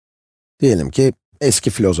Diyelim ki, eski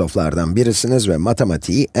filozoflardan birisiniz ve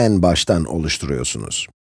matematiği en baştan oluşturuyorsunuz.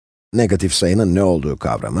 Negatif sayının ne olduğu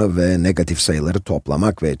kavramı ve negatif sayıları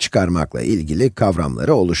toplamak ve çıkarmakla ilgili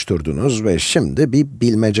kavramları oluşturdunuz ve şimdi bir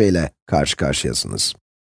bilmeceyle karşı karşıyasınız.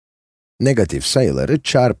 Negatif sayıları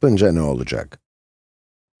çarpınca ne olacak?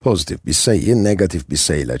 Pozitif bir sayıyı negatif bir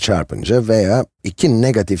sayıyla çarpınca veya iki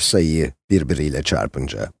negatif sayıyı birbiriyle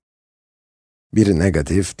çarpınca. Biri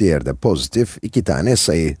negatif, diğeri de pozitif, iki tane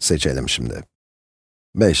sayı seçelim şimdi.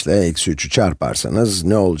 5 ile eksi 3'ü çarparsanız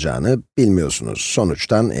ne olacağını bilmiyorsunuz,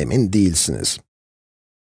 sonuçtan emin değilsiniz.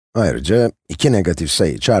 Ayrıca iki negatif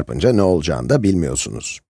sayı çarpınca ne olacağını da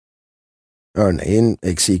bilmiyorsunuz. Örneğin,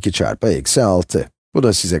 eksi 2 çarpı eksi 6. Bu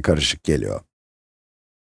da size karışık geliyor.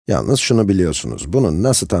 Yalnız şunu biliyorsunuz, bunu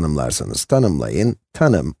nasıl tanımlarsanız tanımlayın,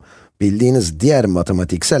 tanım, bildiğiniz diğer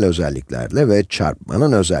matematiksel özelliklerle ve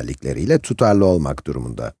çarpmanın özellikleriyle tutarlı olmak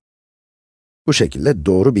durumunda. Bu şekilde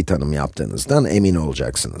doğru bir tanım yaptığınızdan emin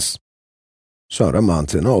olacaksınız. Sonra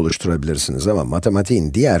mantığını oluşturabilirsiniz ama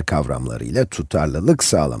matematiğin diğer kavramlarıyla tutarlılık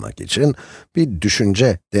sağlamak için bir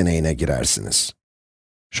düşünce deneyine girersiniz.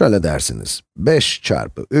 Şöyle dersiniz, 5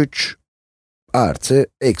 çarpı 3 artı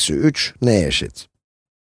eksi 3 neye eşit?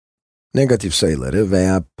 Negatif sayıları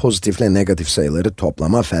veya pozitifle negatif sayıları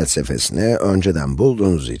toplama felsefesini önceden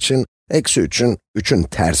bulduğunuz için eksi 3'ün 3'ün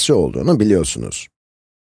tersi olduğunu biliyorsunuz.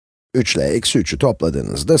 3 ile eksi 3'ü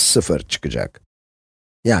topladığınızda 0 çıkacak.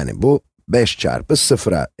 Yani bu 5 çarpı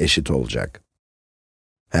 0'a eşit olacak.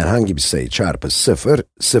 Herhangi bir sayı çarpı 0,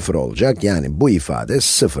 0 olacak, yani bu ifade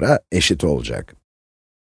 0'a eşit olacak.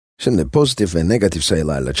 Şimdi pozitif ve negatif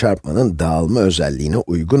sayılarla çarpmanın dağılma özelliğine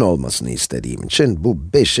uygun olmasını istediğim için bu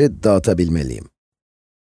 5'i dağıtabilmeliyim.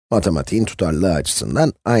 Matematiğin tutarlılığı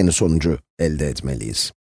açısından aynı sonucu elde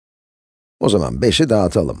etmeliyiz. O zaman 5'i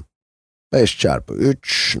dağıtalım. 5 çarpı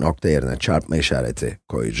 3, nokta yerine çarpma işareti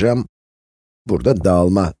koyacağım. Burada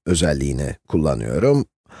dağılma özelliğini kullanıyorum.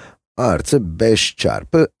 Artı 5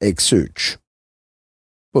 çarpı eksi 3.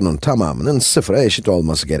 Bunun tamamının 0'a eşit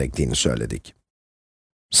olması gerektiğini söyledik.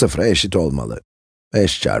 0'a eşit olmalı.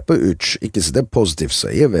 5 çarpı 3, ikisi de pozitif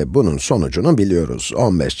sayı ve bunun sonucunu biliyoruz,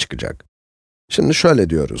 15 çıkacak. Şimdi şöyle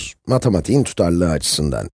diyoruz, matematiğin tutarlılığı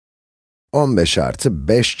açısından. 15 artı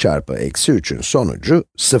 5 çarpı eksi 3'ün sonucu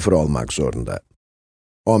 0 olmak zorunda.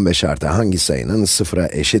 15 artı hangi sayının 0'a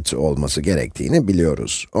eşit olması gerektiğini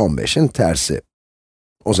biliyoruz, 15'in tersi.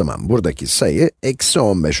 O zaman buradaki sayı eksi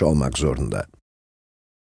 15 olmak zorunda.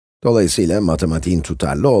 Dolayısıyla matematiğin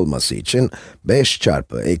tutarlı olması için 5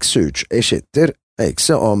 çarpı eksi 3 eşittir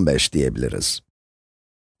eksi 15 diyebiliriz.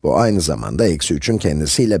 Bu aynı zamanda eksi 3'ün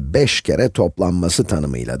kendisiyle 5 kere toplanması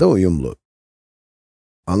tanımıyla da uyumlu.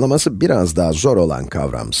 Anlaması biraz daha zor olan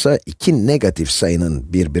kavramsa iki negatif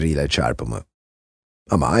sayının birbiriyle çarpımı.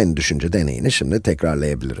 Ama aynı düşünce deneyini şimdi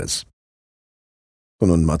tekrarlayabiliriz.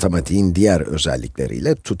 Bunun matematiğin diğer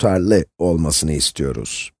özellikleriyle tutarlı olmasını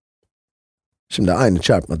istiyoruz. Şimdi aynı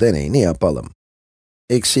çarpma deneyini yapalım.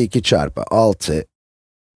 Eksi 2 çarpı 6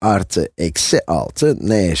 artı eksi 6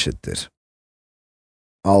 neye eşittir?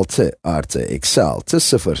 6 artı eksi 6,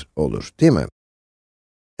 0 olur, değil mi?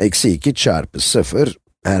 Eksi 2 çarpı 0,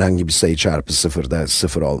 herhangi bir sayı çarpı 0 da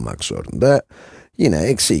 0 olmak zorunda. Yine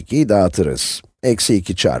eksi 2'yi dağıtırız. Eksi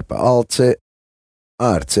 2 çarpı 6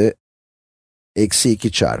 artı eksi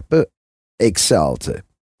 2 çarpı eksi 6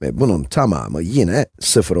 ve bunun tamamı yine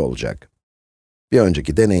 0 olacak. Bir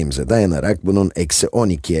önceki deneyimize dayanarak bunun eksi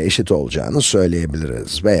 12'ye eşit olacağını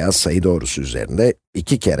söyleyebiliriz veya sayı doğrusu üzerinde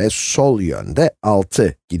 2 kere sol yönde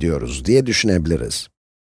 6 gidiyoruz diye düşünebiliriz.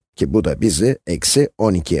 Ki bu da bizi eksi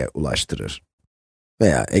 12'ye ulaştırır.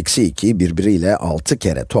 Veya eksi 2'yi birbiriyle 6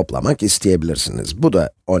 kere toplamak isteyebilirsiniz. Bu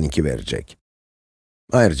da 12 verecek.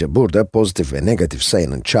 Ayrıca burada pozitif ve negatif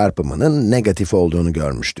sayının çarpımının negatif olduğunu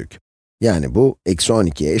görmüştük. Yani bu eksi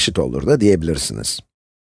 12'ye eşit olur da diyebilirsiniz.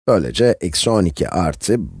 Böylece eksi 12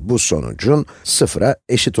 artı bu sonucun 0'a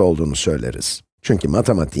eşit olduğunu söyleriz. Çünkü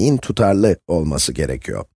matematiğin tutarlı olması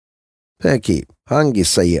gerekiyor. Peki, hangi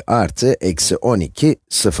sayı artı eksi 12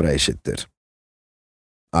 0'a eşittir?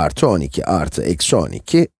 Artı 12 artı eksi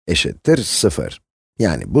 12 eşittir 0.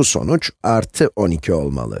 Yani bu sonuç artı 12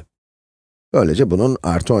 olmalı. Böylece bunun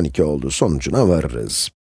artı 12 olduğu sonucuna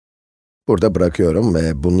varırız. Burada bırakıyorum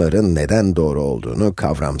ve bunların neden doğru olduğunu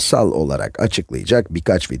kavramsal olarak açıklayacak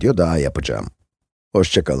birkaç video daha yapacağım.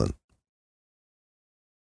 Hoşça kalın.